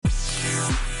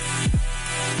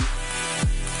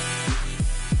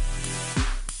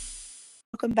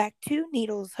welcome back to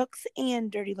Needles, Hooks,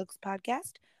 and Dirty Looks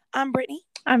podcast. I'm Brittany.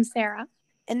 I'm Sarah.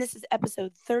 And this is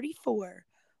episode 34.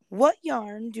 What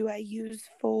yarn do I use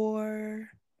for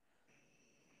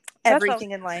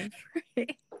everything in life?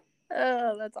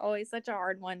 Oh, that's always such a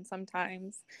hard one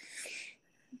sometimes.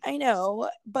 I know,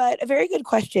 but a very good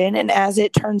question. And as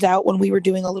it turns out, when we were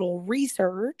doing a little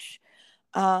research,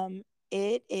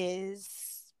 it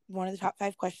is one of the top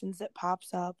 5 questions that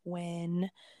pops up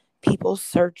when people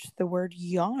search the word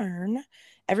yarn.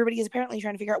 Everybody is apparently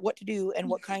trying to figure out what to do and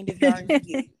what kind of yarn to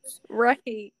use.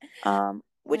 Right.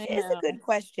 Which is a good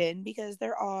question because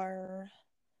there are,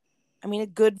 a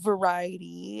good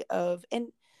variety of,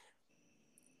 and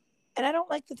I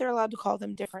don't like that they're allowed to call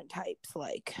them different types,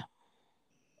 like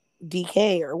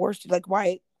DK or worsted. Like,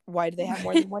 why do they have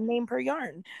more than one name per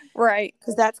yarn? Right.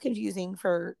 Because that's confusing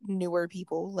for newer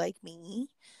people like me.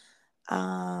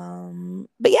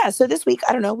 But yeah, so this week,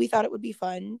 I don't know, we thought it would be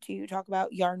fun to talk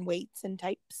about yarn weights and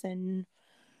types and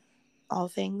all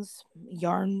things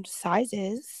yarn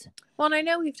sizes. Well, and I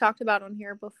know we've talked about on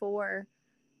here before,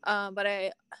 but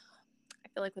I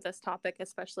feel like with this topic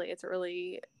especially, it's a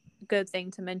really good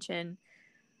thing to mention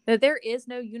that there is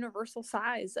no universal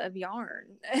size of yarn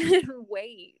and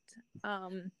weight.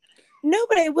 No,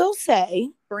 but I will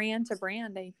say, brand to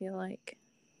brand, I feel like.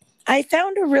 I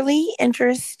found a really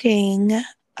interesting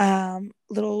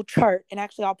little chart, and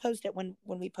actually I'll post it when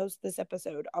we post this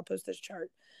episode. I'll post this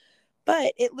chart.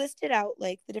 But it listed out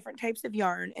like the different types of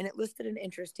yarn, and it listed an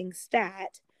interesting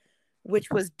stat,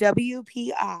 which was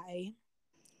WPI,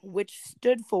 which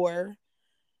stood for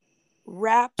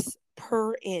wraps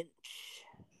per inch.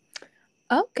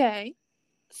 Okay.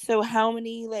 So how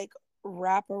many like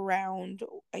wrap around,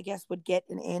 I guess, would get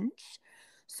an inch?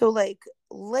 So like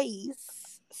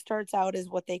lace starts out as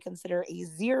what they consider a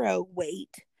 0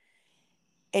 weight,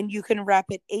 and you can wrap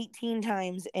it 18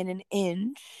 times in an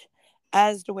inch,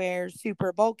 as to where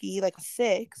super bulky, like a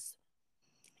 6,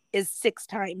 is 6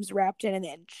 times wrapped in an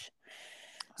inch.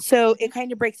 So it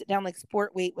kind of breaks it down, like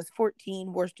sport weight was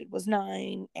 14, worsted was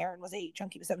 9, Aran was 8,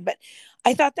 chunky was 7. But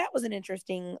I thought that was an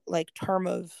interesting like term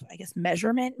of, I guess,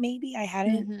 measurement. Maybe I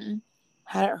hadn't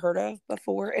heard of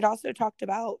before. It also talked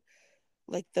about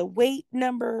like the weight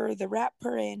number, the wrap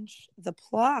per inch, the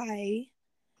ply,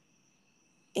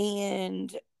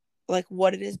 and like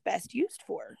what it is best used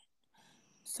for.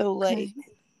 So like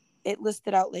it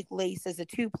listed out like lace as a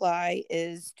 2 ply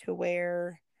is to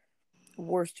where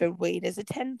worsted weight is a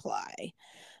 10 ply.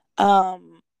 Now,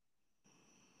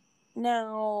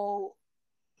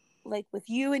 like with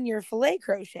you and your filet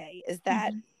crochet, is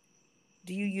that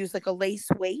do you use like a lace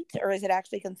weight, or is it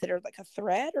actually considered like a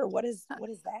thread, or what is that?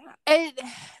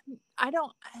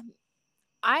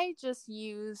 I just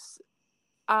use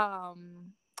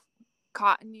cotton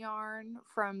yarn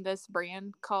from this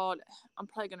brand called, I'm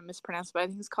probably going to mispronounce it, but I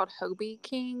think it's called Hobie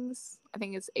Kings. I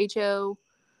think it's HOBII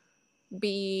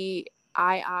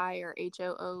or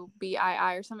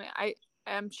HOOBII or something.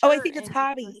 I'm sure. Oh, I think it's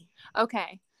Hobby.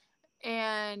 Okay.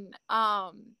 And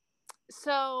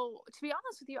so to be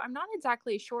honest with you, I'm not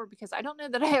exactly sure because I don't know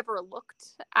that I ever looked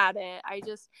at it. I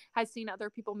just had seen other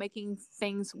people making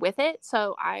things with it,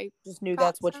 so I just knew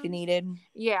that's what you needed.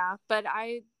 Yeah, but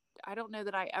I don't know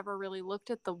that I ever really looked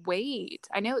at the weight.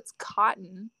 I know it's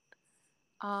cotton,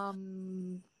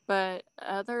 but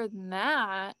other than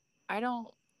that, I don't.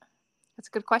 That's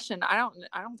a good question. I don't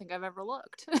think I've ever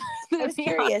looked. I was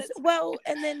curious. Well,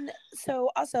 and then so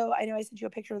also I know I sent you a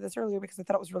picture of this earlier because I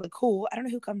thought it was really cool. I don't know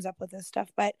who comes up with this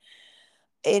stuff, but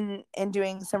in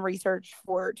doing some research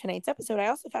for tonight's episode, I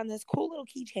also found this cool little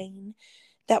keychain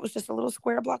that was just a little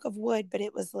square block of wood, but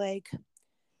it was like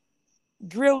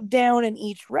drilled down in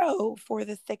each row for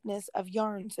the thickness of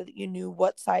yarn so that you knew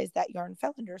what size that yarn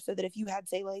fell under, so that if you had,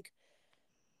 say, like,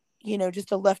 you know,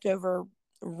 just a leftover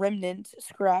remnant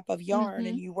scrap of yarn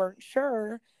and you weren't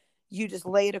sure, you just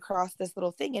lay it across this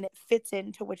little thing and it fits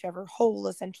into whichever hole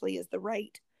essentially is the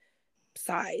right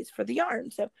size for the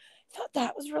yarn. So I thought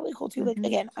that was really cool too. Like,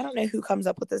 again, I don't know who comes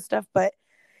up with this stuff, but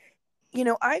you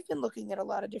know, I've been looking at a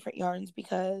lot of different yarns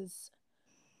because,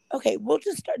 okay, we'll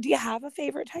just start. Do you have a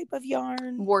favorite type of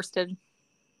yarn? Worsted.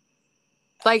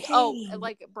 Like, okay.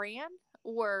 Like brand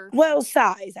or? Well,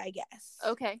 size, I guess.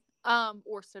 Okay.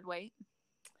 Worsted weight.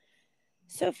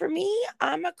 So for me,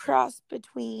 I'm a cross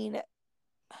between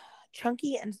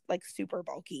chunky and like super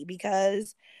bulky,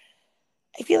 because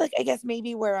I feel like, I guess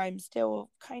maybe where I'm still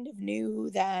kind of new,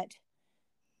 that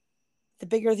the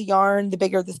bigger the yarn, the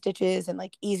bigger the stitches, and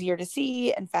like easier to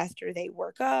see and faster they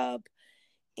work up.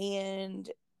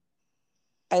 And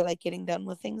I like getting done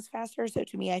with things faster. So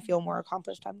to me, I feel more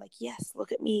accomplished. I'm like, yes,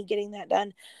 look at me getting that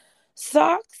done.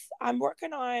 Socks, I'm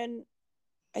working on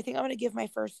I think I'm going to give my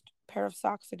first pair of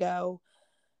socks a go,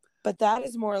 but that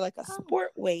is more like a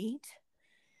sport weight.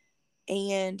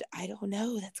 And I don't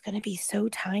know, that's going to be so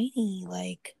tiny.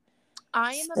 Like,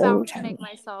 I am so about to tiny. make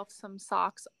myself some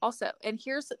socks also. And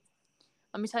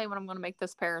let me tell you what I'm going to make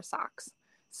this pair of socks.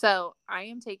 So I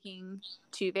am taking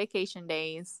 2 vacation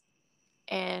days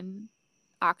in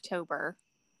October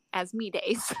as me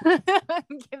days.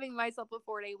 I'm giving myself a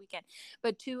 4-day weekend.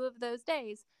 But 2 of those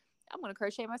days, I'm going to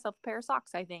crochet myself a pair of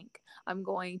socks, I think. I'm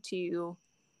going to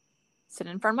sit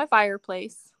in front of my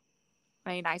fireplace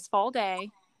on a nice fall day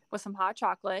with some hot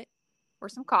chocolate or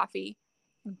some coffee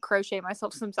and crochet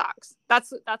myself some socks.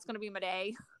 That's going to be my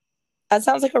day. That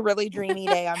sounds like a really dreamy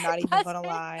day. I'm not even going to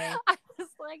lie. I was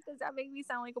like, does that make me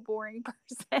sound like a boring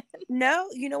person? No,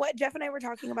 you know what? Jeff and I were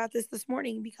talking about this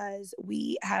morning because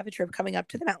we have a trip coming up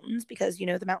to the mountains because, you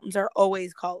know, the mountains are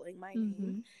always calling my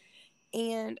name.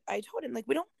 And I told him, like,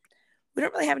 we don't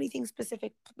really have anything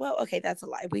specific. Well, okay, that's a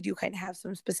lie. We do kind of have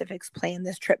some specifics planned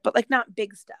this trip, but like not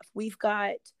big stuff. We've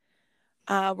got,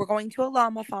 we're going to a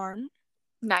llama farm.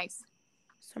 Nice.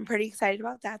 So I'm pretty excited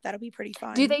about that. That'll be pretty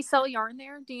fun. Do they sell yarn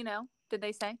there? Do you know? Did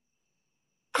they say?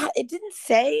 It didn't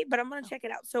say, but I'm going to check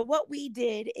it out. So what we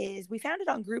did is we found it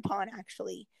on Groupon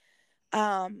actually.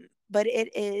 But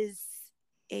it's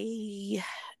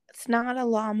not a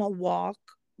llama walk,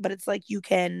 but it's like you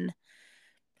can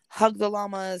hug the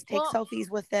llamas, take selfies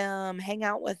with them, hang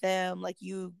out with them. Like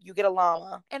you get a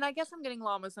llama. And I guess I'm getting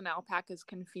llamas and alpacas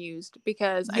confused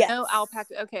because I know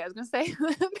alpaca. Okay, I was gonna say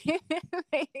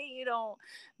maybe you don't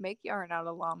make yarn out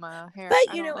of llama hair,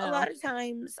 but you know, a lot of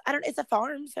times it's a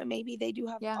farm, so maybe they do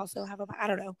have also have I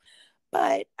don't know.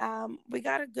 But we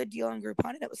got a good deal on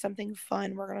Groupon, and it was something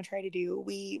fun we're gonna try to do.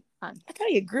 I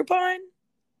tell you, Groupon,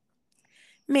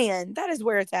 man, that is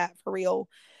where it's at for real.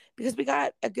 Because we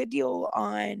got a good deal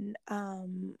on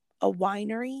a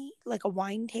winery, like a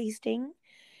wine tasting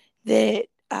that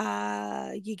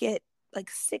you get like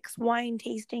 6 wine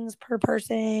tastings per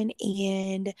person.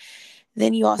 And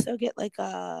then you also get like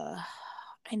I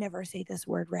never say this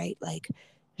word right, like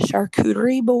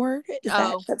charcuterie board.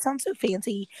 That sounds so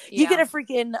fancy. Yeah. You get a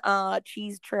freaking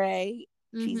cheese tray,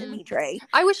 cheese and meat tray.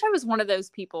 I wish I was one of those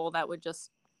people that would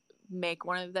just make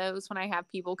one of those when I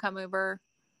have people come over.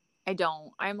 I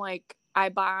don't. I'm like, I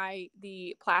buy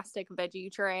the plastic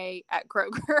veggie tray at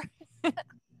Kroger.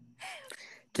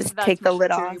 Just take the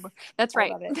lid off. That's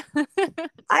right.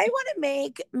 I want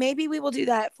to maybe we will do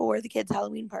that for the kids'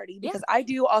 Halloween party because I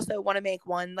do also want to make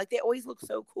one. Like they always look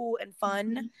so cool and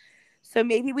fun. So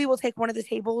maybe we will take one of the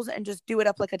tables and just do it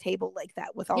up like a table like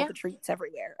that with all the treats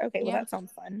everywhere. Okay, well that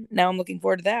sounds fun. Now I'm looking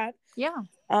forward to that. Yeah.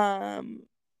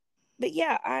 But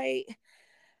yeah, I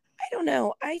don't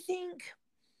know. I think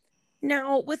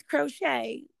now with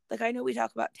crochet, like I know we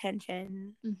talk about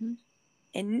tension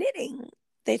and knitting,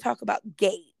 they talk about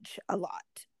gauge a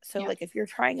lot. So like if you're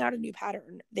trying out a new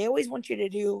pattern, they always want you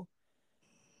to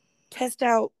test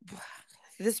out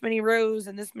this many rows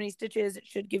and this many stitches. It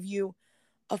should give you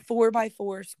a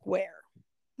 4x4 square.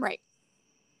 Right.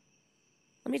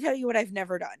 Let me tell you what I've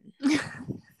never done.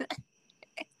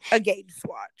 A gauge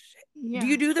swatch. Yeah. Do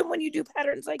you do them when you do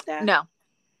patterns like that? No.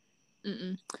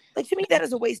 Like to me, that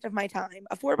is a waste of my time.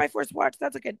 A 4x4 swatch,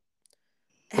 that's like a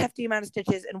hefty amount of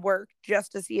stitches and work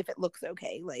just to see if it looks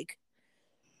okay. Like,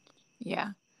 yeah.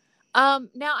 Now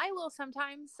I will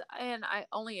sometimes, and I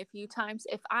only a few times,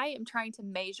 if I am trying to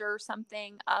measure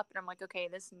something up and I'm like, okay,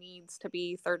 this needs to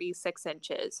be 36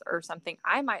 inches or something,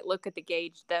 I might look at the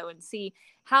gauge though and see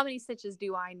how many stitches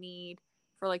do I need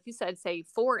for, like you said, say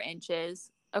 4 inches.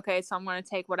 Okay, so I'm going to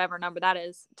take whatever number that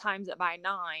is, times it by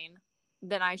 9,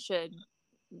 then I should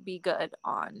be good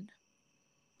on,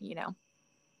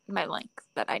 my length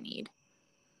that I need.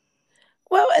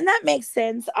 Well, and that makes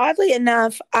sense. Oddly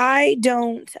enough, I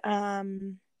don't, I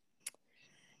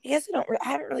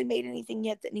haven't really made anything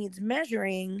yet that needs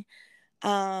measuring.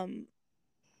 But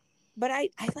I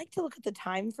like to look at the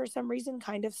time for some reason,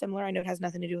 kind of similar. I know it has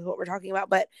nothing to do with what we're talking about,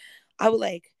 but I would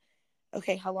like,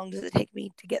 okay, how long does it take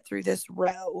me to get through this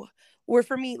row? Or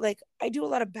for me, like I do a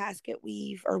lot of basket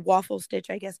weave or waffle stitch,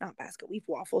 I guess not basket weave,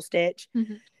 waffle stitch.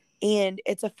 And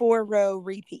it's a 4-row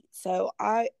repeat. So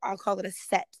I'll call it a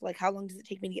set. Like how long does it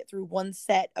take me to get through one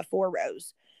set of 4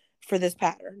 rows for this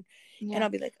pattern? Yeah. And I'll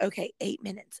be like, okay, 8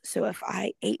 minutes. So if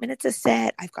 8 minutes a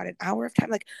set, I've got an hour of time.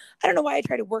 Like, I don't know why I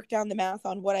try to work down the math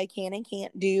on what I can and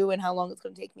can't do and how long it's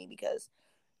going to take me because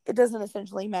it doesn't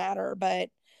essentially matter. But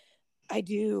I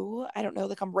don't know,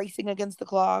 like I'm racing against the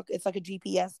clock. It's like a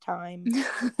GPS time.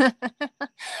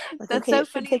 Like, that's okay, so it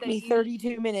should take me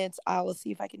 32 minutes. I'll see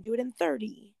if I can do it in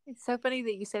 30. It's so funny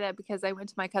that you say that because I went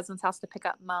to my cousin's house to pick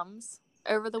up mums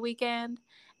over the weekend.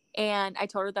 And I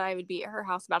told her that I would be at her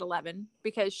house about 11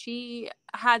 because she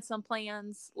had some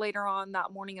plans later on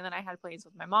that morning. And then I had plans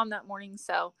with my mom that morning.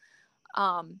 So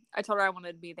I told her I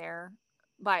wanted to be there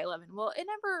by 11. Well, it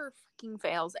never freaking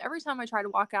fails. Every time I try to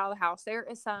walk out of the house, there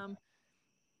is some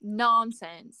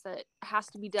nonsense that has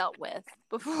to be dealt with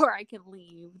before I can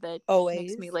leave that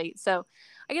makes me late. So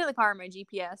I get in the car and my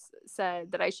GPS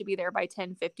said that I should be there by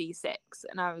 10:56.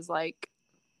 And I was like,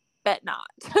 bet not.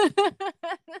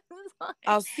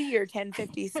 I'll see your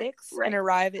 10:56 right. and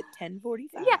arrive at 10:45.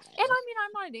 Yeah. And I mean,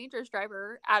 I'm not a dangerous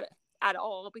driver at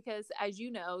all because, as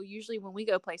you know, usually when we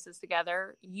go places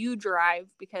together, you drive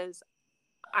because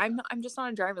I'm just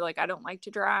not a driver. Like, I don't like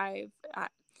to drive.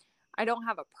 I don't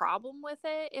have a problem with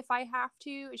it if I have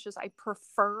to. It's just I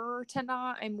prefer to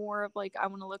not. I'm more of like I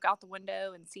want to look out the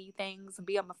window and see things and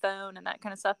be on my phone and that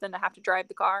kind of stuff than to have to drive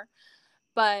the car.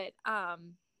 But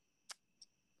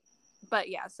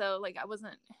yeah, so like I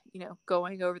wasn't,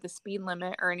 going over the speed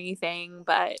limit or anything,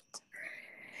 but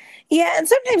yeah, and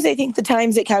sometimes I think the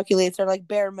times it calculates are like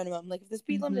bare minimum. Like if the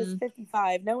speed limit is Mm-hmm.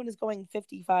 55, no one is going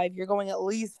 55. You're going at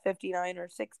least 59 or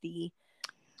 60.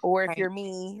 Or if Right. you're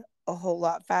me, a whole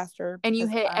lot faster. And you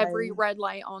hit every red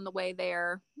light on the way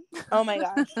there. Oh my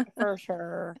gosh, for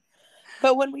sure.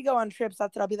 But when we go on trips,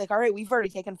 that's what I'll be like, all right, we've already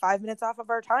taken 5 minutes off of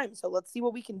our time, so let's see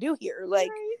what we can do here.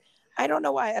 Like, Right. I don't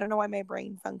know why my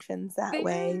brain functions that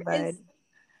way, but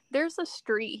there's a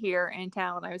street here in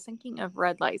town. I was thinking of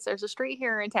red lights. There's a street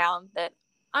here in town that,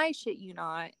 I shit you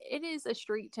not, it is a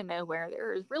street to nowhere.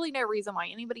 There is really no reason why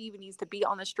anybody even needs to be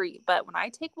on the street. But when I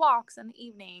take walks in the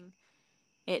evening,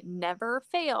 it never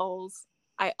fails.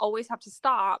 I always have to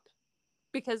stop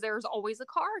because there's always a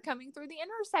car coming through the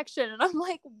intersection. And I'm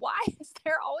like, why is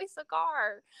there always a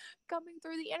car coming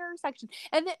through the intersection?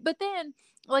 But then,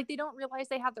 like, they don't realize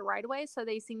they have the right of way. So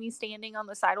they see me standing on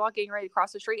the sidewalk getting ready to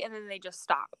cross the street, and then they just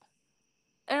stop.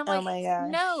 And I'm like, oh my gosh.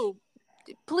 No,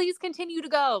 please continue to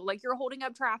go. Like, you're holding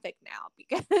up traffic now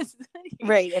because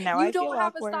right. And now you I don't feel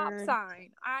have awkward. a stop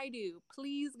sign. I do.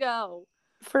 Please go.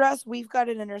 For us, we've got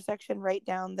an intersection right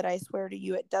down that I swear to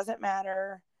you, it doesn't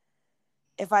matter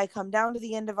if I come down to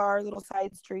the end of our little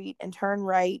side street and turn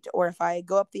right, or if I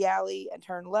go up the alley and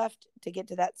turn left to get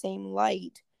to that same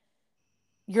light,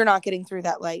 you're not getting through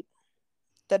that light.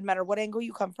 Doesn't matter what angle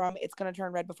you come from, it's going to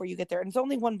turn red before you get there. And it's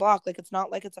only one block. Like, it's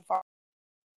not like it's a far.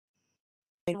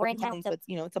 So it's,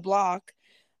 it's a block,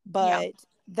 but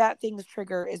that thing's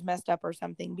trigger is messed up or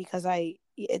something because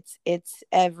it's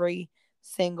every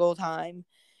single time.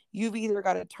 You've either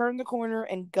got to turn the corner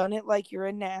and gun it like you're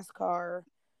in NASCAR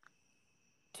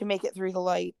to make it through the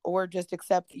light, or just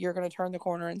accept that you're going to turn the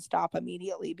corner and stop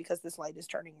immediately because this light is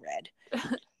turning red.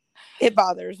 It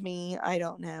bothers me. I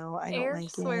don't know. I don't like it. Eric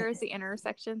swears the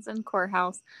intersections in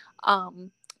Courthouse.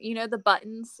 The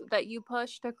buttons that you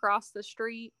push to cross the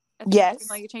street. Yes.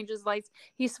 Like it changes lights.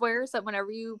 He swears that whenever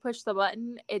you push the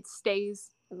button, it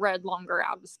stays red longer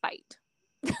out of spite.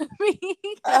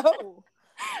 Oh.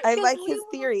 I like his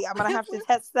theory. I'm gonna have to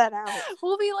test that out.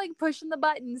 We'll be like pushing the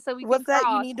button so we What's can cross.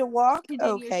 That? You need to walk?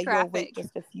 Okay, traffic. You'll wait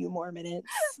just a few more minutes.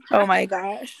 Oh my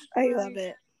gosh. I love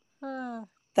it.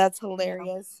 That's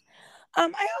hilarious. Yeah.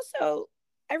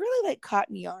 I really like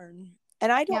cotton yarn.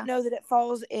 And I don't know that it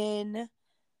falls in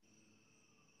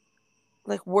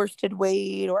like worsted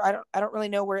weight, or I don't really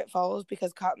know where it falls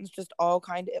because cotton's just all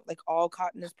kind of like all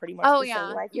cotton is pretty much the same.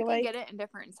 I feel you can get it in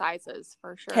different sizes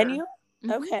for sure. Can you?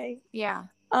 Mm-hmm. Okay. Yeah.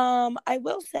 I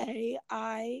will say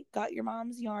I got your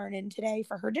mom's yarn in today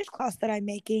for her dishcloth that I'm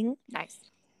making. Nice.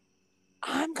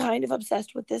 I'm kind of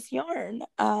obsessed with this yarn.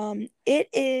 It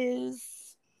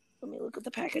is, let me look at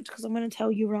the package because I'm going to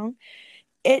tell you wrong.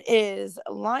 It is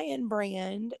Lion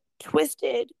brand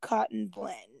Twisted Cotton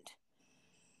Blend.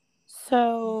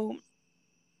 So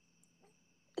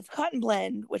it's cotton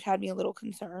blend, which had me a little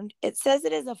concerned. It says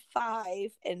it is a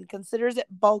 5 and considers it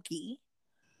bulky.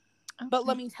 Okay. But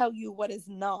let me tell you what is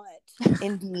not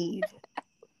indeed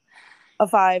a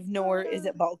 5, nor is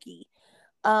it bulky.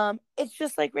 It's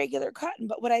just like regular cotton.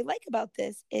 But what I like about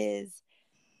this is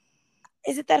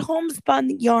it that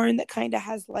homespun yarn that kind of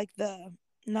has like the,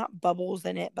 not bubbles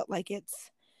in it, but like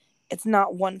it's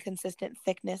not one consistent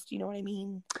thickness. Do you know what I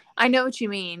mean? I know what you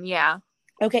mean. Yeah.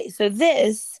 Okay. So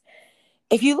this,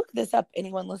 if you look this up,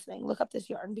 anyone listening, look up this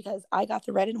yarn because I got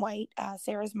the red and white.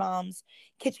 Sarah's mom's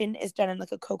kitchen is done in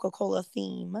like a Coca-Cola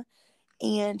theme.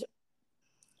 And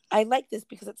I like this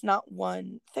because it's not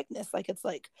one thickness. Like it's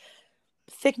like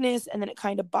thickness and then it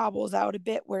kind of bobbles out a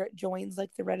bit where it joins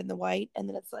like the red and the white. And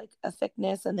then it's like a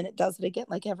thickness and then it does it again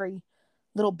like every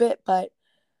little bit. But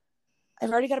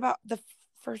I've already got about the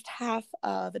first half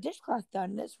of a dishcloth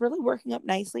done. It's really working up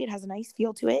nicely. It has a nice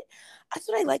feel to it. That's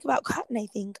what I like about cotton, I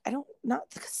think. Not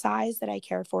the size that I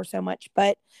care for so much,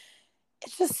 but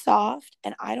it's just soft,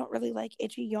 and I don't really like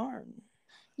itchy yarn.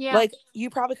 Yeah. Like, you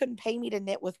probably couldn't pay me to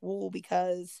knit with wool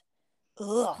because,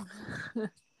 ugh.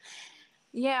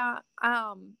 Yeah.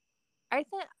 I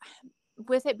think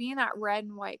with it being that red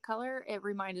and white color, it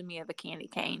reminded me of a candy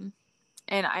cane.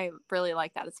 And I really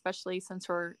like that, especially since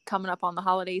we're coming up on the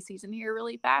holiday season here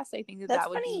really fast. I think That's that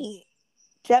would be. funny.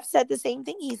 Jeff said the same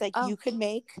thing. He's like, Oh. you could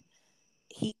make.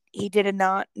 He did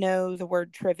not know the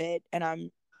word trivet, and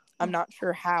I'm not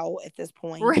sure how at this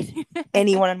point. Right.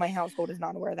 Anyone in my household is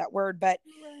not aware of that word, but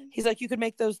he's like, you could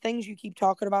make those things you keep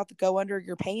talking about that go under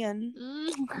your pan.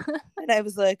 And I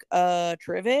was like,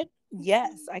 trivet?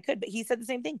 Yes, I could. But he said the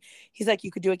same thing. He's like,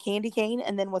 you could do a candy cane,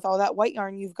 and then with all that white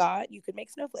yarn you've got, you could make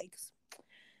snowflakes.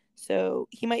 So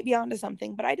he might be onto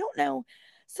something, but I don't know.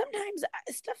 Sometimes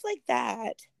stuff like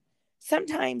that,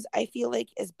 sometimes I feel like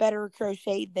is better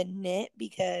crocheted than knit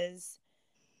because,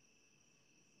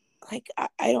 like,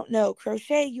 I don't know.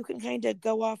 Crochet, you can kind of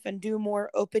go off and do more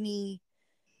openy.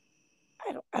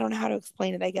 I don't know how to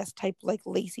explain it. I guess type like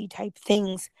lacy type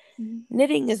things. Mm-hmm.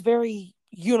 Knitting is very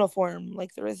uniform.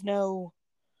 Like, there is no.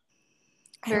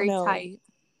 Very tight.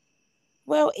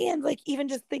 Well, and like even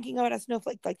just thinking about a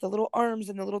snowflake, like the little arms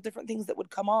and the little different things that would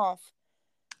come off.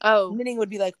 Oh, knitting would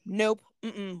be like, nope,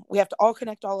 we have to all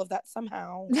connect all of that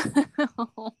somehow.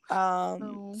 So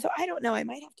I don't know. I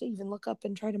might have to even look up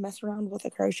and try to mess around with a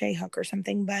crochet hook or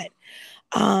something. But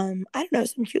I don't know.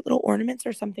 Some cute little ornaments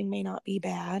or something may not be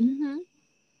bad. Mm-hmm.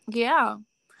 Yeah.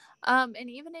 And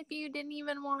even if you didn't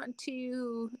even want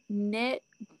to knit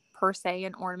per se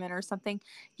an ornament or something,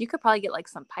 you could probably get like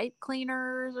some pipe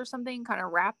cleaners or something, kind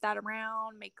of wrap that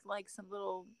around, make like some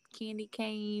little candy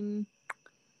cane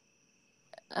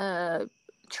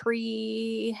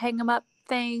tree hang them up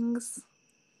things.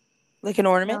 Like an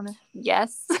ornament?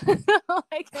 Yes.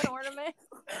 Like an ornament.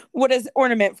 What is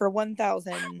ornament for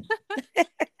 1,000?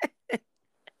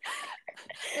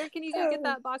 Can you go get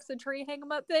that box of tree hang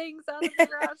them up things out of the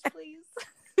garage, please?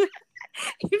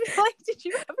 Like, did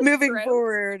you have Moving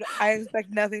forward, I expect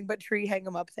nothing but tree hang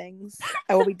 'em up things.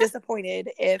 I will be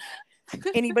disappointed if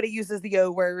anybody uses the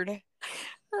O word.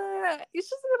 It's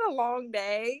just been a long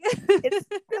day. It's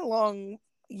been a long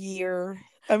year.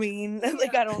 I mean,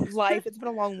 like, it's been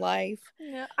a long life.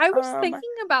 Yeah. I was thinking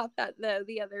about that though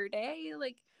the other day.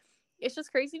 Like, it's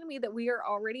just crazy to me that we are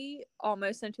already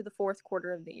almost into the fourth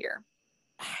quarter of the year.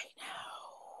 I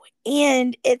know.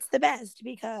 And it's the best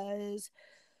because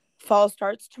fall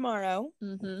starts tomorrow.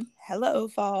 Mm-hmm. Hello,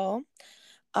 fall.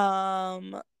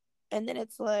 And then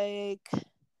it's like,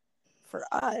 for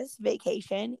us,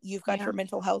 vacation. You've got your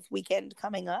mental health weekend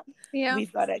coming up. Yeah.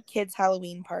 We've got a kids'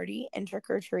 Halloween party and trick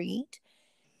or treat.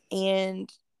 And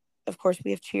of course,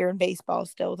 we have cheer and baseball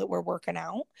still that we're working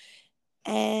out.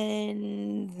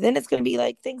 And then it's going to be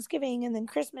like Thanksgiving and then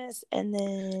Christmas and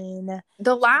then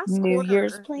the last New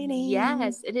Year's planning.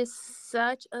 Yes, it is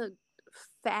such a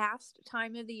fast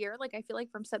time of the year. Like, I feel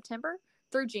like from September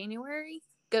through January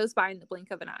goes by in the blink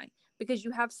of an eye because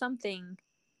you have something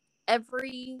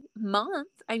every month.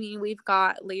 I mean, we've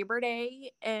got Labor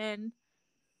Day in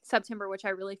September, which I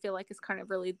really feel like is kind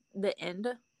of really the end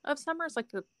of summer. It's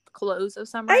like the close of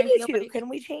summer. I do too. Like. Can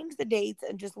we change the dates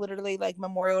and just literally like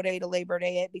Memorial Day to Labor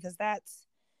Day it? Because that's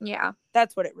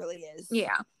what it really is.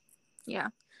 Yeah.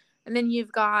 And then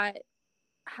you've got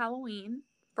Halloween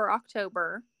for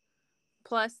October.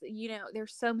 Plus,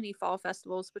 there's so many fall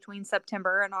festivals between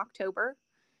September and October.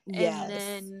 Yes. And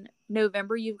then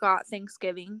November, you've got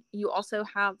Thanksgiving. You also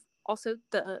have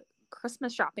the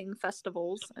Christmas shopping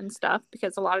festivals and stuff,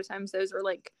 because a lot of times those are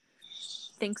like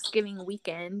Thanksgiving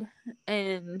weekend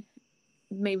and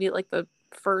maybe like the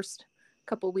first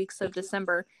couple weeks of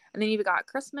December. And then you've got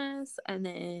Christmas and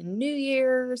then New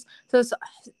Year's. So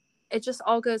it just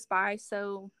all goes by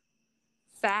so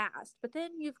fast. But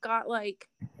then you've got like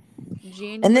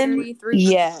January through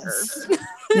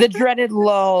the dreaded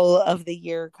lull of the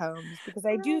year comes, because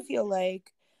I do feel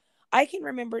like I can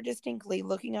remember distinctly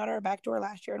looking out our back door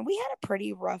last year, and we had a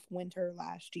pretty rough winter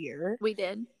last year. We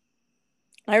did.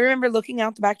 I remember looking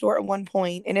out the back door at one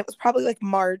point, and it was probably like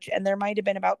March, and there might have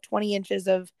been about 20 inches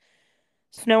of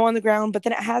snow on the ground, but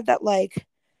then it had that, like,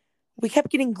 we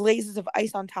kept getting glazes of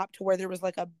ice on top to where there was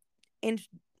like a inch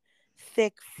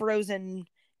thick frozen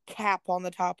cap on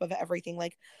the top of everything.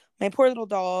 Like, my poor little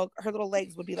dog, her little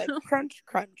legs would be like crunch,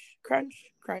 crunch, crunch,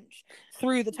 crunch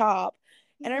through the top.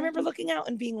 And I remember looking out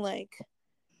and being like,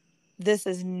 this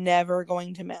is never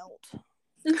going to melt.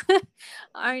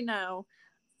 I know.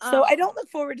 So I don't look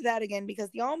forward to that again, because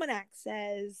the almanac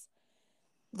says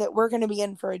that we're going to be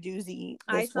in for a doozy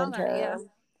I this saw that, yeah. winter.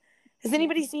 Has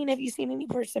anybody seen, have you seen any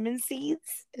persimmon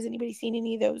seeds? Has anybody seen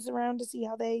any of those around to see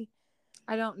how they...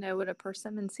 I don't know what a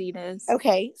persimmon seed is.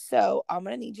 Okay, so I'm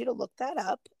going to need you to look that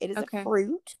up. It is Okay. a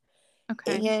fruit.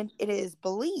 Okay. And it is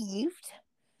believed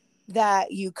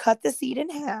that you cut the seed in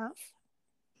half.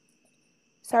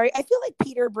 Sorry, I feel like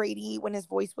Peter Brady when his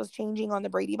voice was changing on the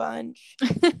Brady Bunch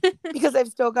because I've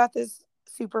still got this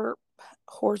super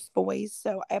hoarse voice,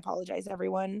 so I apologize,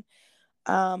 everyone.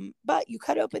 But you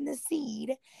cut open the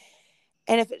seed,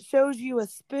 and if it shows you a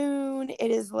spoon,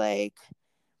 it is like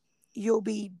you'll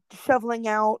be shoveling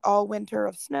out all winter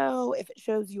of snow. If it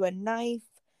shows you a knife,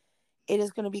 it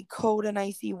is going to be cold and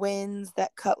icy winds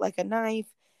that cut like a knife.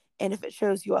 And if it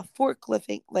shows you a fork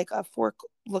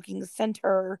looking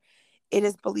center, it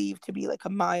is believed to be like a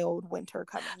mild winter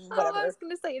coming. Whatever. Oh, I was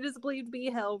going to say it is believed to be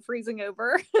hell freezing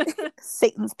over.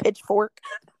 Satan's pitchfork.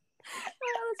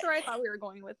 Oh, that's where I thought we were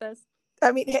going with this.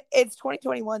 I mean, it's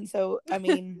 2021, so I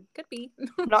mean, could be.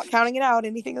 I'm not counting it out.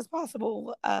 Anything is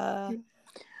possible. Do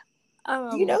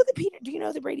you know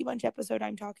the Brady Bunch episode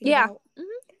I'm talking about? Mm-hmm.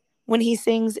 When he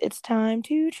sings, "It's time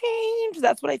to change."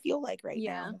 That's what I feel like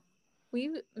now.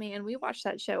 We watched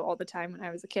that show all the time when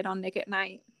I was a kid on Nick at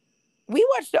Night. We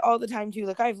watched it all the time too.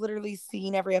 Like, I've literally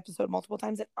seen every episode multiple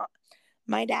times. And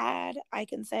my dad, I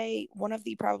can say one of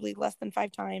the probably less than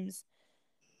 5 times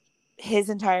his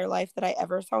entire life that I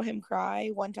ever saw him cry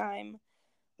one time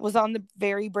was on the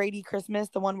very Brady Christmas,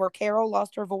 the one where Carol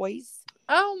lost her voice.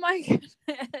 Oh my goodness.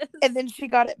 And then she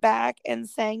got it back and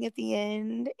sang at the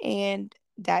end, and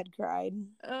Dad cried.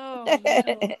 Oh no.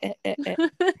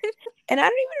 And I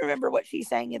don't even remember what she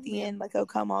sang at the end, like, "Oh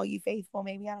come all you faithful,"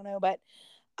 maybe, I don't know, but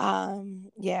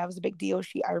yeah, it was a big deal.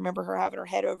 I remember her having her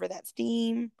head over that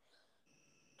steam,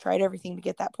 tried everything to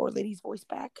get that poor lady's voice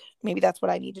back. Maybe that's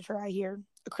what I need to try here,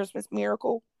 a Christmas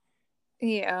miracle.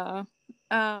 Yeah.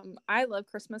 I love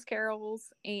Christmas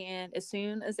carols, and as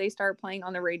soon as they start playing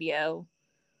on the radio,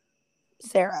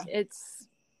 Sarah, it's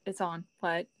on.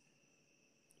 What?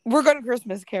 We're going to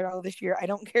Christmas carol this year. I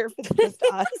don't care if it's just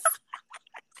us.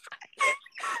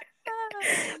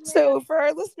 So for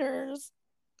our listeners,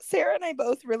 Sarah and I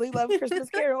both really love Christmas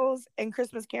carols and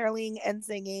Christmas caroling and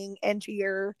singing and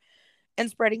cheer and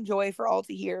spreading joy for all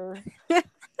to hear.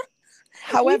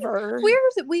 However,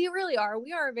 we really are.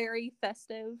 We are very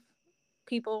festive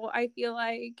people, I feel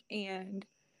like, and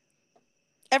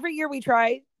every year we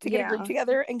try to get a group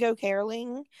together and go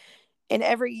caroling, and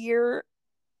every year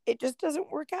it just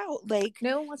doesn't work out. Like,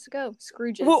 no one wants to go.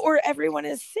 Scrooges. Well, or everyone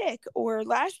is sick. Or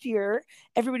last year,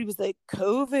 everybody was like,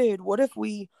 COVID, what if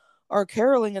we are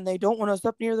caroling and they don't want us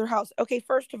up near their house? Okay,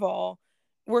 first of all,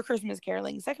 we're Christmas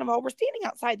caroling. Second of all, we're standing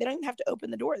outside. They don't even have to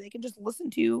open the door. They can just listen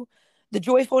to the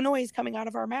joyful noise coming out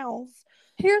of our mouths.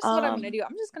 Here's what I'm going to do.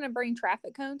 I'm just going to bring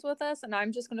traffic cones with us, and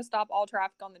I'm just going to stop all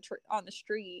traffic on the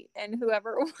street, and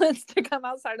whoever wants to come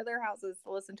outside of their houses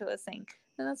to listen to us sing.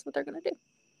 And that's what they're going to do.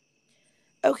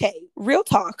 Okay, real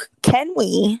talk. Can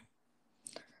we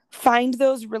find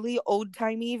those really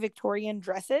old-timey Victorian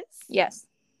dresses? Yes.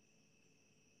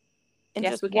 And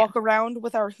just walk around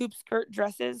with our hoop skirt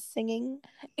dresses singing?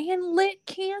 And lit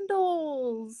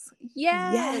candles.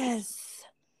 Yes.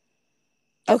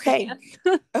 Okay.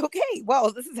 Okay.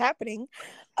 Well, this is happening.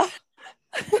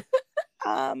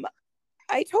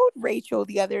 I told Rachel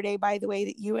the other day, by the way,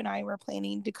 that you and I were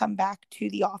planning to come back to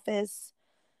the office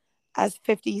as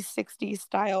 50s, 60s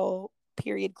style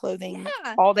period clothing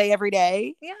all day, every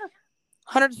day. Yeah.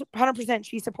 100%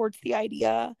 she supports the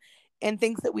idea and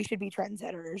thinks that we should be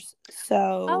trendsetters.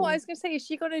 So. Oh, I was going to say, is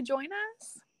she going to join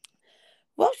us?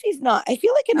 Well, she's not. I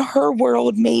feel like in her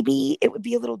world, maybe it would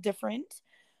be a little different.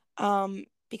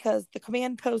 Because the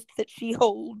command post that she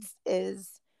holds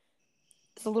is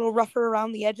a little rougher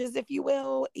around the edges, if you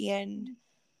will. And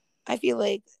I feel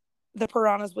like the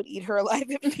piranhas would eat her alive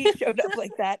if she showed up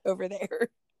like that over there.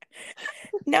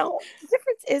 Now, the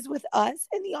difference is with us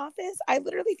in the office, I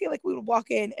literally feel like we would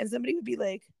walk in and somebody would be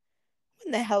like,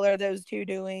 what the hell are those two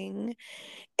doing?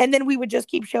 And then we would just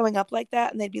keep showing up like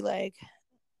that. And they'd be like,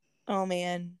 oh,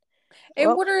 man.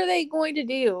 And what are they going to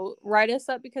do? Write us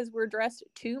up because we're dressed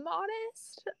too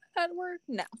modest at work?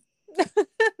 No.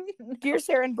 Dear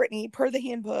Sarah and Brittany, per the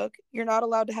handbook, you're not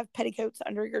allowed to have petticoats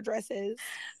under your dresses.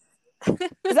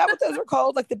 Is that what those are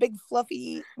called? Like the big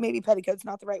fluffy, maybe petticoats,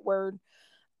 not the right word.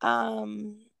 I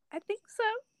think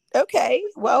so. Okay.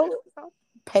 Well,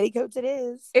 petticoats it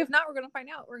is. If not, we're going to find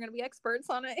out. We're going to be experts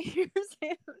on it here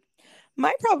soon.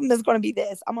 My problem is going to be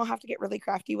this. I'm going to have to get really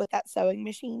crafty with that sewing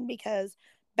machine because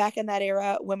back in that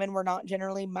era, women were not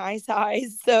generally my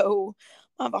size. So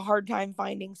I have a hard time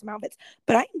finding some outfits.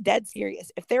 But I'm dead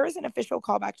serious. If there is an official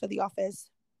callback to the office,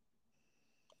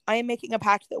 I am making a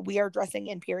pact that we are dressing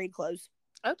in period clothes.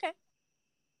 Okay.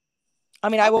 I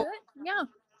mean, I will. Yeah.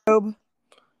 Robe.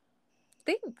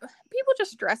 People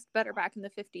just dressed better back in the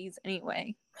 50s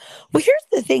anyway. Well, here's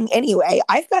the thing anyway.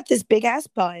 I've got this big ass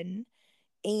bun,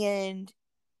 and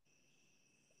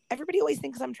everybody always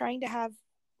thinks I'm trying to have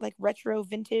like retro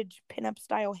vintage pinup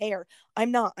style hair.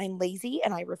 I'm not. I'm lazy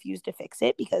and I refuse to fix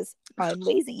it because I'm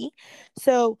lazy.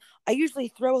 So I usually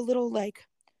throw a little like,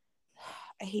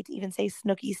 I hate to even say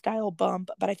Snooki style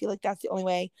bump, but I feel like that's the only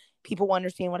way people will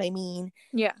understand what I mean.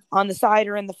 Yeah. On the side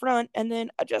or in the front, and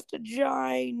then just a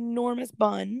ginormous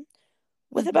bun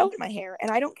with a bow in my hair.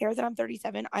 And I don't care that I'm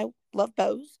 37. I love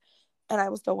bows and I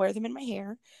will still wear them in my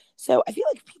hair. So I feel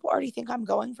like people already think I'm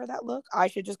going for that look. I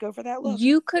should just go for that look.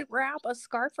 You could wrap a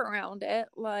scarf around it,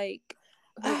 like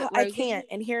I can't,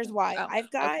 and here's why.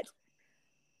 I've got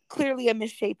clearly a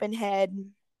misshapen head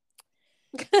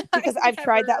because I've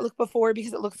tried that look before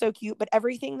because it looks so cute, but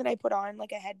everything that I put on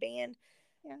like a headband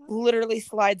literally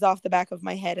slides off the back of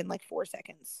my head in like 4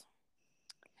 seconds.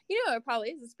 You know, it probably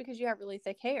is. It's because you have really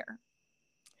thick hair.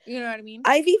 You know what I mean?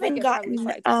 I've even gotten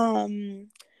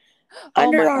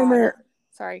Under Armour.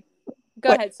 Sorry.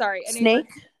 Go ahead. Sorry.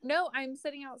 Snake? No, I'm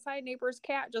sitting outside. Neighbor's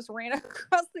cat just ran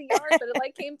across the yard, but it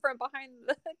like came from behind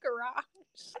the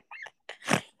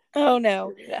garage. Oh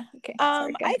no. Okay.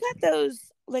 Sorry, I got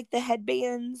those like the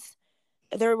headbands.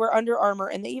 There were Under Armour,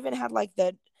 and they even had like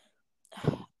the.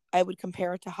 I would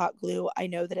compare it to hot glue. I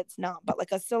know that it's not, but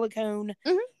like a silicone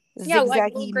zigzaggy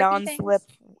like non-slip.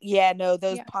 Things. Yeah, no,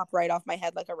 those pop right off my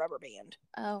head like a rubber band.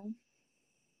 Oh.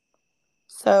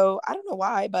 So I don't know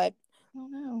why, but I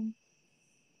don't know.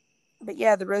 But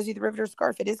yeah, the Rosie the Riveter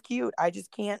scarf, it is cute. I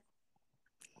just can't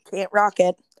rock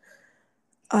it.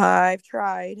 I've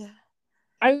tried.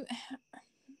 I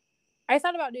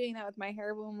thought about doing that with my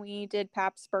hair when we did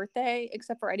Pap's birthday,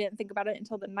 except for I didn't think about it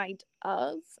until the night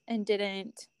of and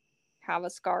didn't have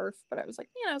a scarf. But I was like,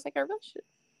 I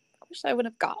wish I would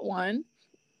have got one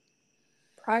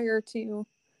prior to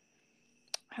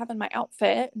having my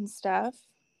outfit and stuff.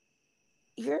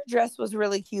 Your dress was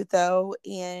really cute though,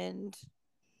 and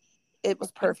it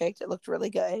was perfect. It looked really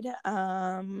good.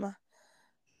 I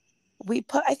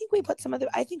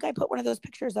think I put one of those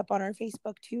pictures up on our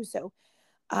Facebook too, so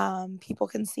people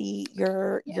can see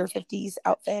your 50s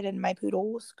outfit and my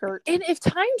poodle skirt. And if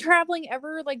time traveling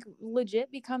ever like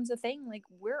legit becomes a thing, like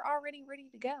we're already ready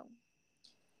to go.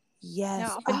 Yes.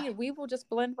 Now, if I need, we will just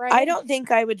blend right I in. don't think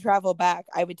I would travel back.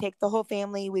 I would take the whole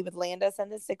family. We would land us in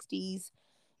the 60s,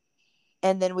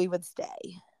 and then we would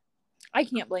stay. I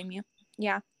can't blame you.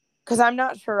 Yeah. Because I'm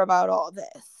not sure about all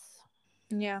this.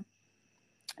 Yeah.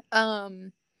 I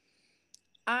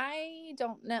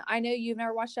don't know. I know you've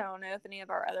never watched it. I don't know if any of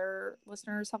our other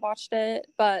listeners have watched it,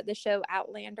 but the show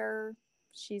Outlander,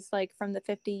 she's like from the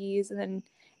 50s and then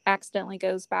accidentally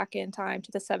goes back in time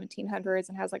to the 1700s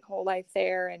and has like a whole life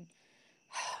there. And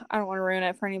I don't want to ruin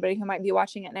it for anybody who might be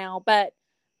watching it now, but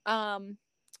I'm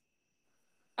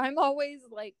always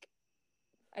like,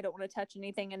 I don't want to touch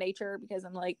anything in nature because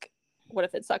I'm like, what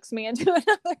if it sucks me into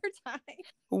another time?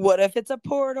 What if it's a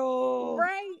portal?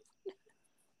 Right.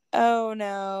 Oh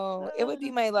no. It would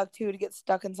be my luck too to get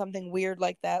stuck in something weird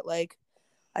like that. Like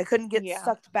I couldn't get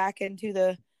sucked back into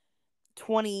the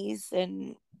 20s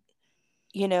and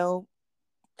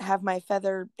have my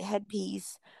feather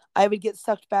headpiece. I would get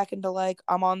sucked back into like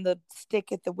I'm on the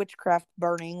stick at the witchcraft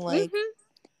burning. Like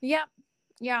yeah,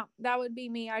 that would be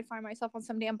me. I'd find myself on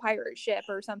some damn pirate ship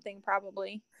or something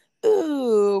probably.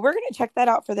 Ooh, we're gonna check that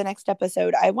out for the next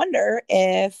episode. I wonder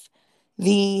if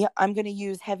I'm gonna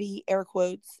use heavy air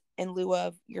quotes in lieu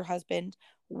of your husband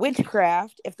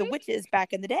witchcraft, if the witches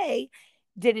back in the day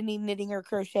did any knitting or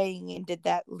crocheting, and did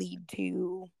that lead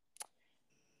to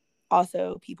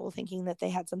also people thinking that they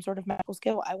had some sort of magical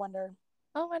skill? I wonder.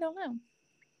 Oh, I don't know.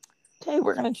 Okay,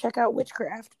 we're gonna check out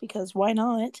witchcraft because why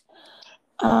not?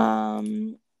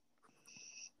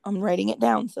 I'm writing it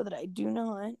down so that I do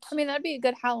not. I mean, that'd be a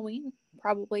good Halloween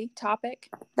probably topic.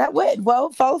 That would.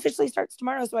 Well, fall officially starts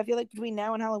tomorrow, so I feel like between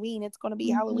now and Halloween, it's going to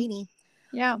be Halloweeny.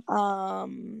 Yeah.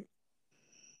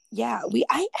 Yeah,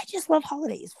 I just love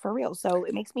holidays for real. So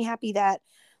it makes me happy that,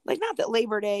 like, not that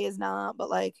Labor Day is not, but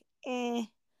like, the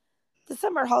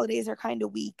summer holidays are kind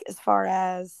of weak as far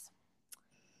as,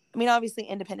 I mean, obviously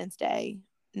Independence Day,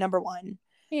 number one.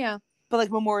 Yeah. But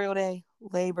like Memorial Day,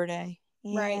 Labor Day.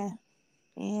 Right.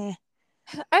 Yeah.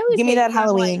 I always give me that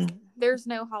Halloween. Like, there's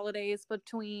no holidays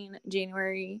between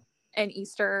January and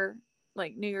Easter,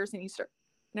 like New Year's and Easter.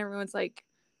 And everyone's like,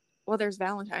 well, there's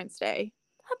Valentine's Day.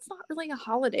 That's not really a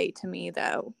holiday to me,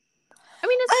 though. I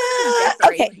mean, it's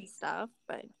decorating and stuff,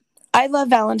 but I love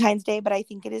Valentine's Day, but I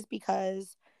think it is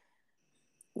because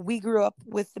we grew up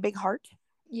with the big heart.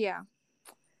 Yeah.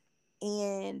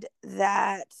 And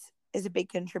that is a big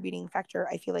contributing factor,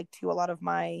 I feel like, to a lot of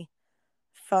my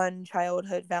fun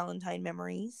childhood Valentine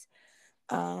memories.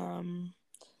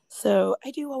 So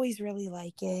I do always really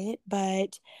like it,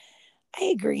 but I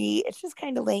agree. It's just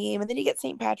kind of lame. And then you get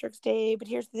St. Patrick's Day. But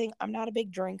here's the thing, I'm not a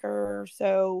big drinker.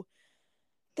 So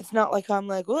it's not like I'm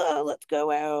like, well, let's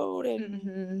go out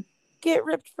and get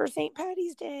ripped for St.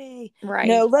 Patty's Day. Right.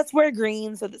 No, let's wear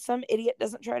green so that some idiot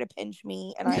doesn't try to pinch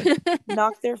me and I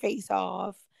knock their face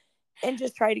off and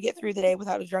just try to get through the day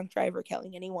without a drunk driver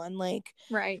killing anyone. Like,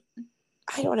 right.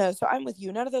 I don't know. So I'm with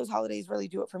you. None of those holidays really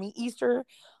do it for me. Easter,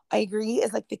 I agree,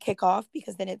 is like the kickoff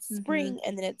because then it's spring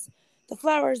and then it's the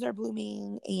flowers are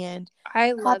blooming and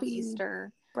I love happy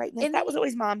Easter. brightness. And that was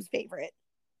always Mom's favorite.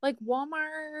 Like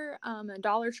Walmart, and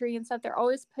Dollar Tree and stuff, they're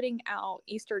always putting out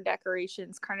Easter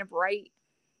decorations kind of right.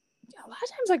 A lot of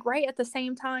times, like right at the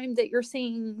same time that you're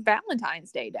seeing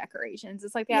Valentine's Day decorations.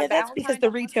 It's like they have that's Valentine's because the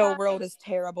on one retail side. world is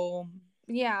terrible.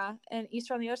 Yeah, and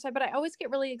Easter on the other side. But I always get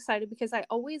really excited because I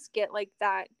always get like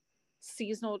that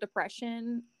seasonal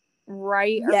depression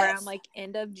right around like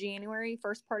end of January,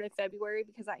 first part of February,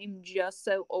 because I am just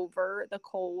so over the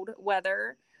cold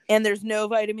weather. And there's no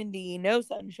vitamin D, no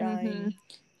sunshine.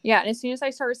 Yeah, and as soon as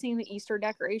I start seeing the Easter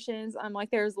decorations, I'm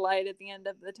like, there's light at the end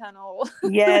of the tunnel.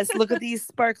 Yes, look at these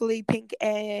sparkly pink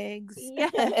eggs.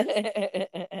 Yes.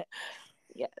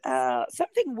 Yes.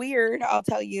 Something weird, I'll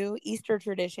tell you, Easter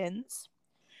traditions.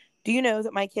 Do you know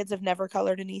that my kids have never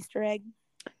colored an Easter egg?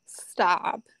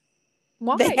 Stop.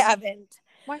 Why? They haven't.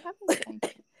 Why haven't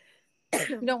they?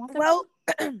 You don't want them? Well,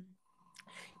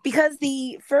 because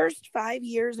the first 5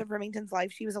 years of Remington's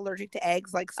life, she was allergic to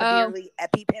eggs, like severely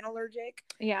EpiPen allergic.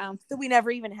 Yeah. So we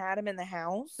never even had him in the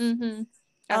house. That's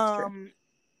true.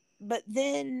 But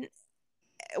then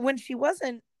when she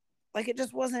wasn't, like, it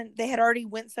just wasn't, they had already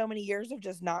went so many years of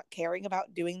just not caring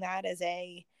about doing that as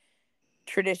a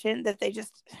tradition that they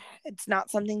just, it's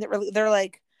not something that really, they're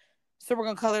like, so we're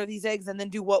going to color these eggs and then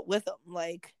do what with them?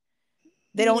 Like,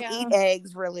 they don't eat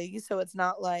eggs really. So it's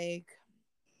not like,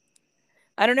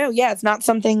 I don't know. Yeah, it's not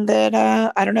something that,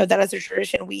 I don't know, that is a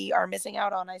tradition we are missing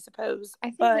out on, I suppose.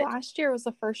 I think last year was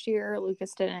the first year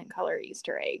Lucas didn't color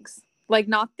Easter eggs. Like,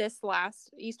 not this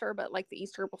last Easter, but like the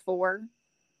Easter before.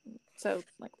 So,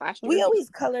 like last year. We always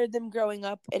colored them growing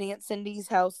up at Aunt Cindy's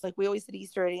house. Like, we always did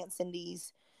Easter at Aunt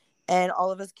Cindy's. And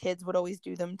all of us kids would always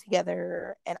do them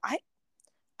together. And I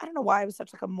don't know why I was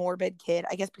such like a morbid kid.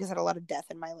 I guess because I had a lot of death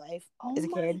in my life as a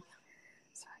kid.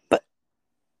 Sorry. But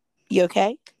you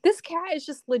okay? This cat is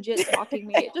just legit stalking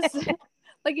me. It just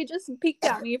like it just peeked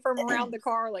at me from around the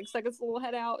car, like stuck its little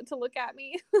head out to look at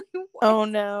me. Oh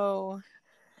no.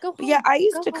 Go home. Yeah, I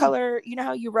used to color, you know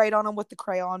how you write on them with the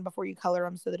crayon before you color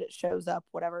them so that it shows up,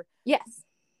 whatever. Yes.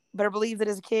 But I believe that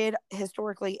as a kid,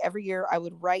 historically, every year I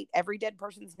would write every dead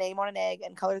person's name on an egg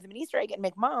and color them an Easter egg and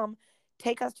make Mom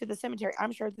take us to the cemetery.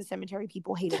 I'm sure the cemetery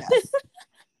people hated us.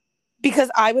 Because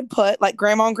I would put, like,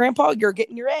 Grandma and Grandpa, you're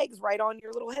getting your eggs right on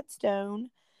your little headstone.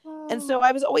 And so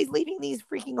I was always leaving these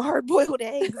freaking hard-boiled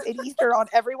eggs at Easter on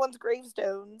everyone's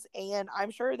gravestones. And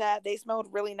I'm sure that they smelled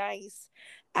really nice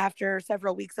after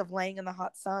several weeks of laying in the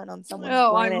hot sun on someone's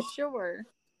I'm sure.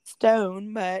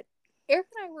 stone. But Eric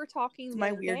and I were talking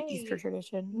my weird Easter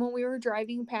tradition when we were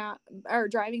driving back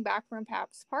from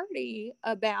Pap's party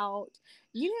about,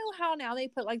 you know how now they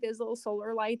put like those little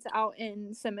solar lights out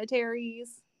in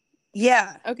cemeteries?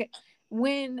 Yeah. Okay.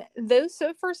 When those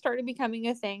first started becoming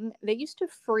a thing, they used to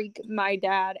freak my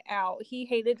dad out. He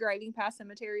hated driving past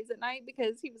cemeteries at night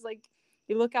because he was like,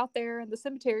 you look out there in the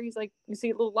cemetery, he's like, you see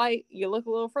a little light, you look a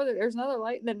little further, there's another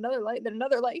light, then another light, then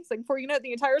another light. He's like, before you know it,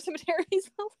 the entire cemetery is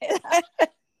lit up.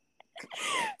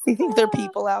 You think there are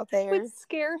people out there? It would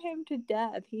scare him to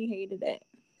death. He hated it.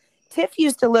 Tiff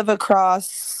used to live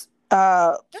across,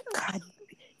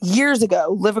 years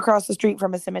ago, live across the street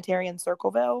from a cemetery in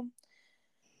Circleville.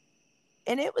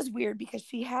 And it was weird because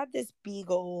she had this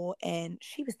beagle and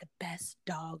she was the best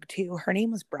dog too. Her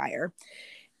name was Briar.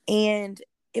 And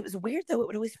it was weird though. It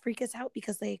would always freak us out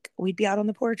because like we'd be out on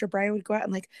the porch or Briar would go out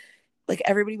and like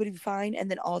everybody would be fine.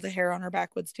 And then all the hair on her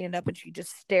back would stand up and she'd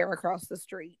just stare across the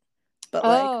street. But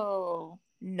like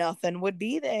nothing would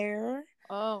be there.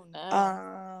 Oh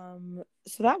no.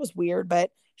 So that was weird,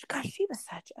 but gosh, she was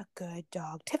such a good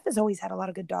dog. Tiff has always had a lot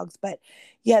of good dogs, but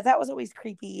yeah, that was always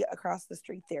creepy across the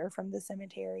street there from the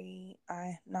cemetery.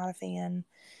 I'm not a fan.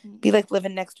 Be like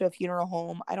living next to a funeral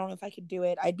home. I don't know if I could do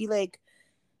it. I'd be like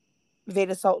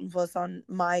Veda Sultanfuss on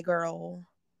My Girl.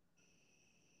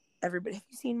 Everybody, have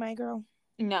you seen My Girl?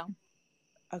 No.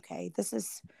 Okay,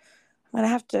 I'm gonna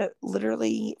have to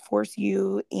literally force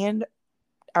you and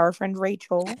our friend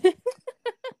Rachel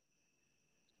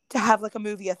to have like a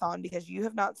movie-a-thon, because you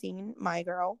have not seen My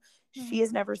Girl. She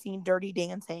has never seen Dirty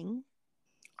Dancing.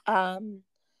 And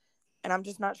I'm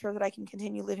just not sure that I can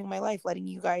continue living my life letting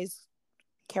you guys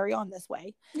carry on this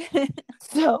way.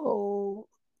 So,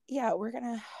 yeah, we're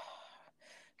gonna...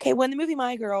 Okay, when the movie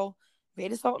My Girl,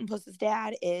 Veda Salt and Puss's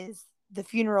dad is the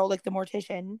funeral, like the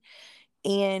mortician,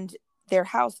 and their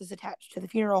house is attached to the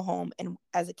funeral home. And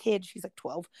as a kid, she's like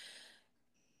 12.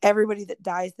 Everybody that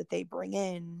dies that they bring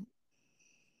in,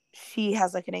 she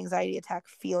has like an anxiety attack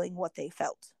feeling what they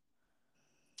felt.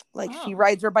 Like she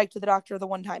rides her bike to the doctor the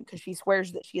one time because she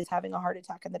swears that she is having a heart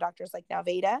attack. And the doctor's like, now,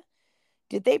 Veda,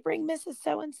 did they bring Mrs.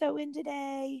 So-and-so in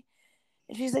today?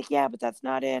 And she's like, yeah, but that's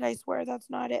not it. I swear that's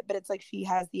not it. But it's like she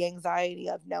has the anxiety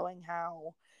of knowing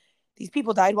how these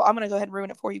people died. Well, I'm going to go ahead and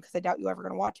ruin it for you because I doubt you're ever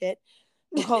going to watch it.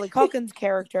 Macaulay Culkin's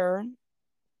character,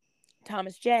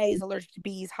 Thomas J, is allergic to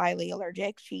bees, highly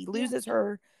allergic. She loses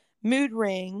her mood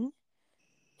ring.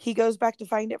 He goes back to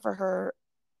find it for her,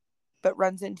 but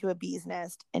runs into a bee's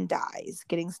nest and dies,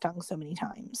 getting stung so many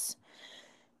times.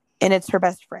 And it's her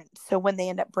best friend. So when they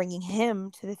end up bringing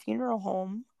him to the funeral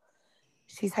home,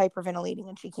 she's hyperventilating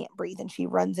and she can't breathe. And she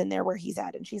runs in there where he's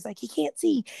at. And she's like, he can't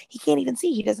see. He can't even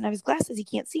see. He doesn't have his glasses. He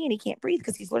can't see and he can't breathe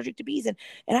because he's allergic to bees. And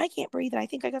I can't breathe. And I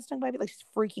think I got stung by a bee. Like, she's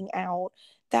freaking out.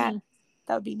 That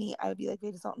would be me. I would be like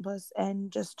Veda Salt and Puss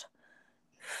and just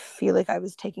feel like I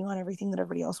was taking on everything that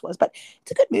everybody else was. But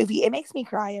it's a good movie. It makes me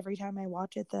cry every time I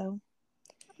watch it, though.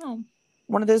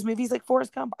 One of those movies like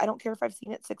Forrest Gump. I don't care if I've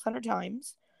seen it 600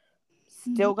 times.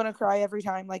 Still gonna cry every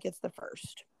time like it's the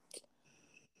first.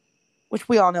 Which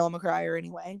we all know I'm a crier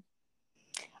anyway.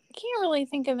 I can't really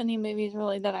think of any movies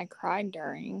really that I cried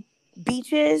during.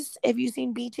 Beaches. Have you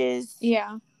seen Beaches?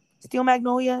 Yeah. Steel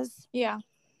Magnolias? Yeah.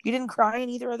 You didn't cry in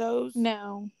either of those?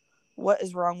 No. What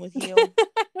is wrong with you?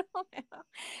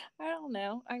 I don't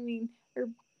know. I mean,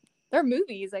 they're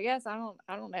movies, I guess. I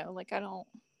don't know. Like, I don't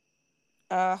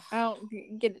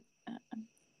get it.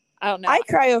 I don't know. I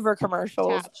cry over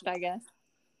commercials. Attached, I guess.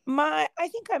 I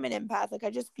think I'm an empath. Like, I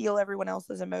just feel everyone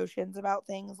else's emotions about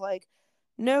things. Like,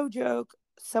 no joke,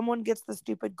 someone gets the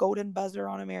stupid golden buzzer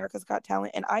on America's Got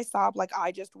Talent and I sob like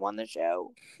I just won the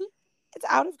show. It's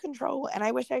out of control and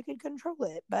I wish I could control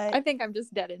it, but I think I'm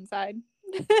just dead inside.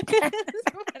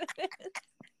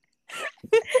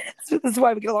 So this is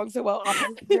why we get along so well.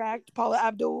 Opposites attract. Paula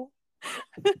Abdul.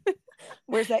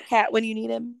 Where's that cat when you need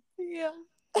him? Yeah.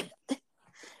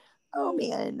 Oh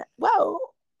man. Well,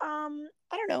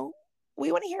 I don't know.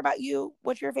 We want to hear about you.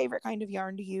 What's your favorite kind of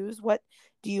yarn to use? What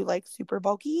do you like? Super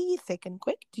bulky, thick and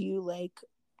quick? Do you like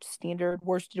standard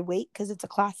worsted weight because it's a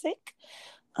classic?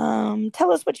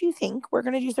 Tell us what you think. We're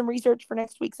gonna do some research for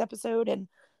next week's episode and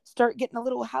start getting a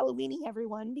little Halloweeny,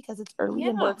 everyone, because it's early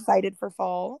and we're excited for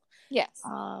fall. Yes.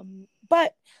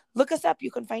 But look us up. You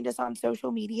can find us on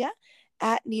social media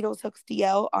at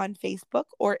NeedlesHooksDL on Facebook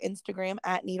or Instagram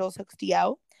at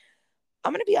NeedlesHooksDL.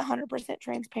 I'm going to be 100%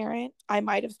 transparent. I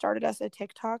might have started us a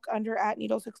TikTok under at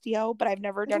NeedlesHooksDL, but I've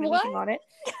never done anything on it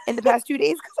in the past 2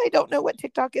 days because I don't know what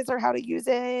TikTok is or how to use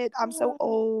it. I'm so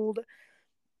old.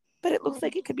 But it looks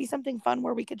like it could be something fun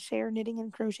where we could share knitting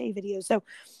and crochet videos. So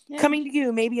coming to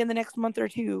you maybe in the next month or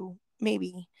two,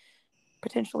 maybe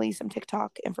potentially some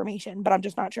TikTok information, but I'm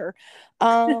just not sure.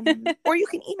 Or you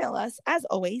can email us. As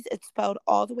always, it's spelled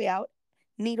all the way out,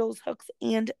 needles, hooks,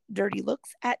 and dirty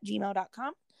looks at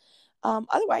gmail.com.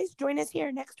 Otherwise, join us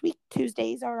here next week.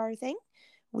 Tuesdays are our thing.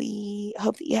 We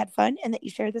hope that you had fun and that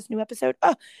you shared this new episode.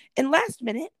 Oh, and last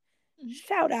minute,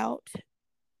 shout out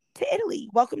to Italy.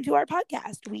 Welcome to our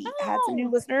podcast. We had some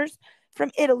new listeners from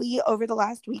Italy over the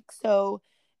last week, so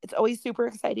it's always super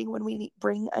exciting when we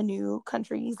bring a new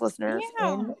country's listeners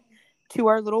in to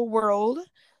our little world.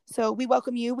 So we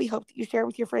welcome you. We hope that you share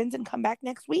with your friends and come back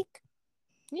next week.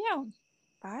 Yeah.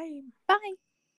 Bye. Bye.